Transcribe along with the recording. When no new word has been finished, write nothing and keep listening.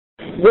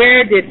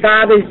where did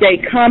Father's Day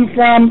come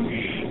from,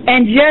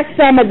 and just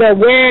some of the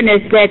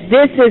awareness that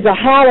this is a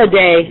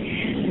holiday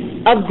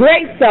of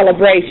great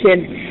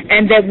celebration,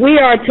 and that we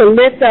are to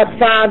lift up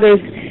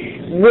fathers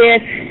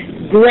with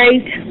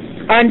great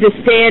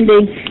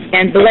understanding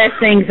and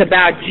blessings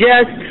about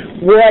just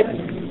what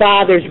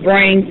fathers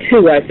bring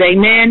to us.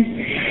 Amen.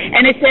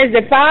 And it says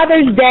that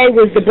Father's Day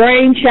was the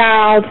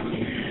brainchild,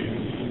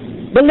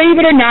 believe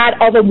it or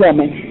not, of a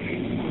woman.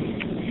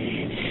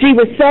 She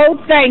was so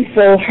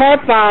thankful her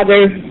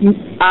father,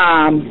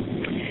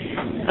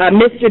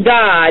 Mr.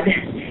 Dodd,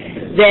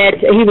 that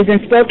he was in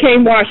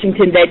Spokane,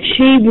 Washington, that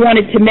she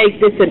wanted to make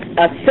this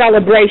a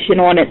celebration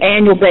on an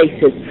annual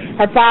basis.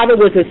 Her father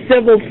was a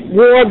Civil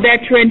War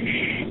veteran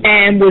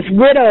and was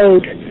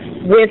widowed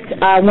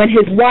when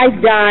his wife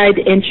died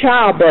in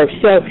childbirth.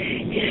 So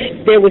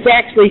there was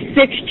actually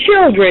 6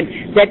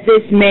 children that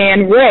this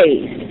man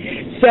raised.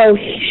 So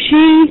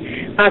she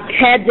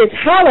had this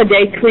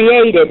holiday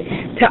created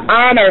to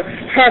honor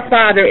her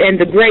father and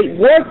the great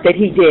work that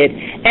he did.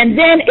 And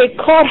then it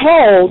caught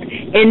hold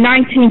in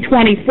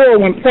 1924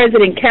 when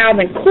President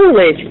Calvin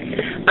Coolidge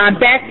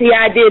backed the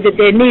idea that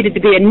there needed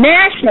to be a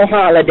national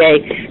holiday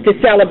to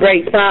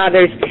celebrate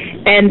fathers.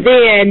 And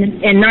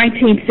then in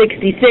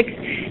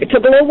 1966, it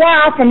took a little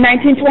while from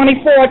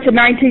 1924 to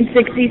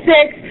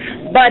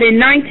 1966, but in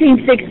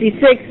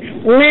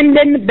 1966,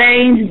 Lyndon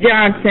Baines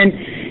Johnson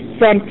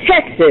from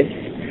Texas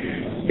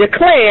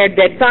declared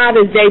that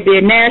Father's Day be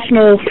a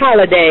national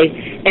holiday,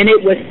 and it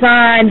was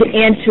signed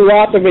into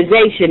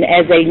authorization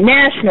as a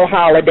national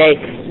holiday,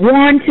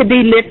 one to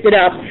be lifted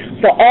up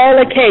for all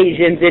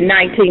occasions in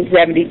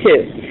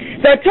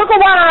 1972. So it took a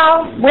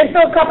while, went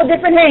through a couple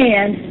different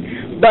hands,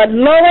 but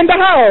lo and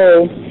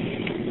behold,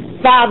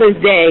 Father's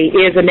Day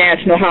is a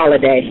national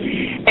holiday.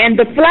 And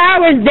the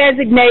flowers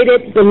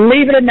designated,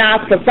 believe it or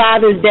not, for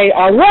Father's Day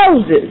are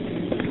roses.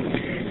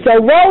 So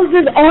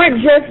roses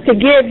aren't just to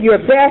give your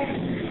best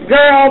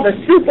girl, the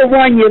super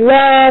one you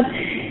love.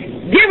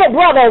 Give a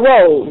brother a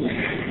rose.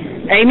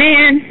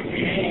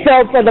 Amen.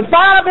 So for the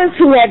fathers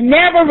who have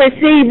never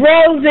received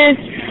roses,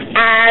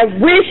 I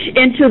wish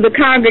into the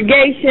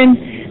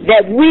congregation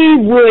that we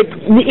would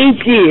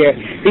each year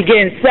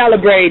begin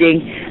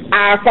celebrating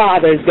our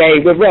Father's Day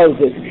with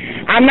roses.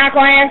 I'm not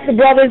going to ask the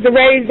brothers to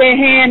raise their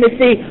hand to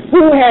see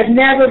who has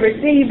never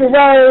received a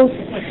rose,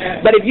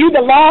 but if you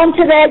belong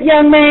to that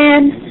young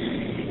man,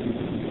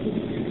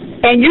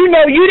 and you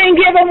know you didn't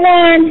give him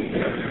one,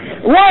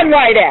 run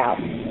right out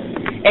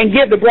and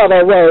give the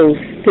brother a rose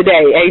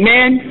today.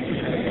 Amen.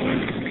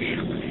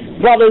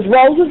 Brothers,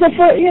 roses are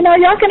for,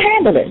 y'all can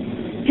handle it.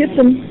 Get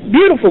some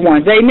beautiful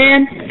ones.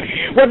 Amen.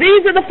 Well,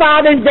 these are the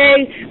Father's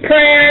Day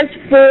prayers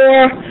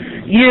for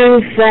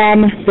you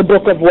from the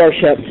book of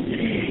worship.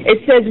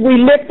 It says, we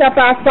lift up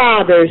our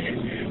fathers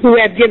who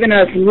have given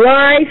us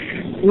life,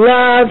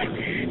 love,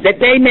 that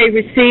they may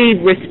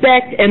receive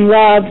respect and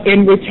love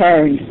in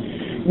return.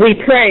 We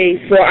pray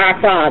for our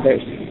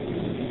fathers.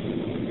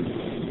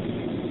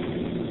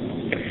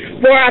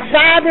 For our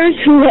fathers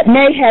who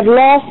may have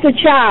lost a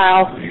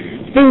child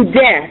through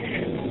death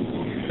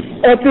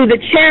or through the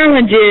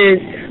challenges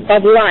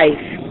of life,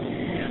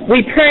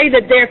 we pray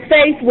that their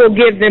faith will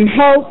give them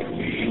hope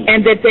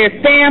and that their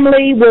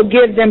family will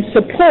give them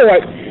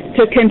support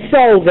to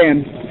console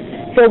them.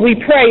 For we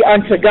pray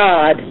unto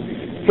God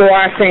for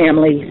our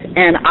families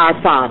and our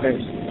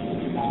fathers.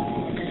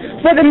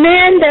 For the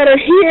men that are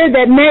here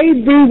that may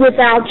be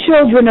without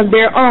children of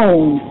their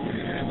own,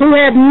 who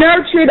have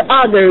nurtured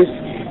others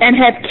and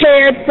have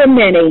cared for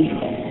many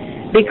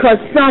because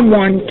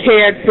someone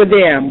cared for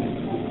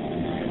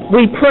them,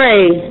 we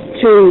pray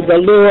to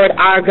the Lord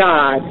our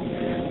God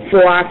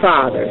for our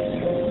fathers.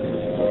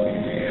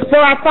 For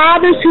our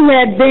fathers who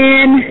have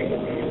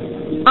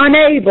been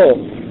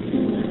unable,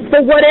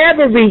 for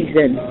whatever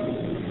reason,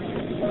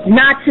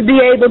 not to be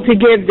able to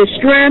give the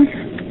strength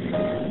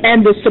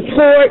and the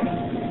support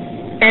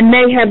and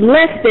may have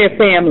left their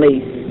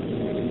families,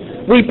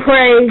 we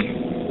pray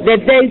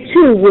that they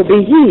too will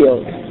be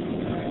healed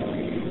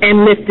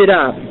and lifted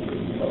up.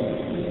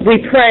 We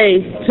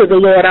pray to the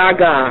Lord our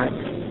God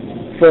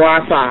for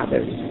our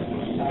fathers.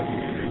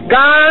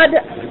 God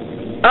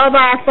of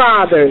our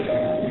fathers,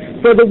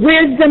 for the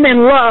wisdom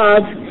and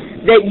love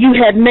that you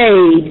have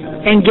made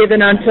and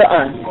given unto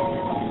us.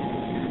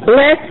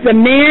 Bless the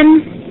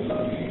men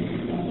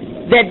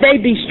that they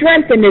be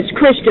strengthened as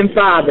Christian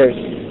fathers.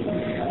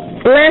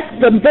 Bless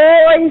the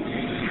boys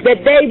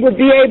that they would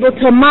be able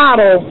to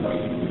model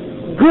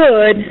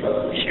good,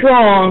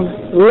 strong,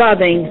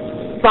 loving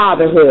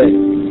fatherhood.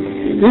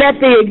 Let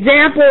the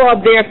example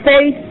of their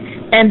faith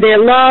and their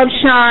love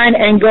shine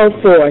and go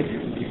forth.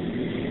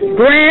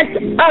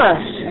 Grant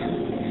us,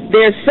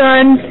 their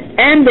sons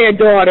and their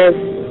daughters,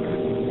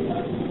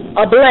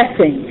 a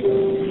blessing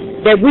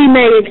that we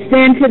may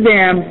extend to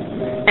them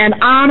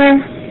an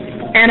honor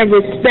and a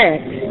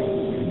respect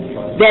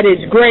that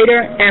is greater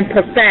and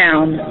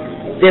profound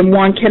than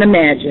one can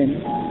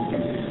imagine.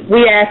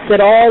 We ask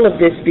that all of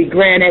this be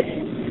granted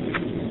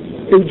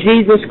through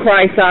Jesus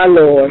Christ our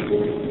Lord.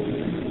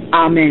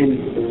 Amen.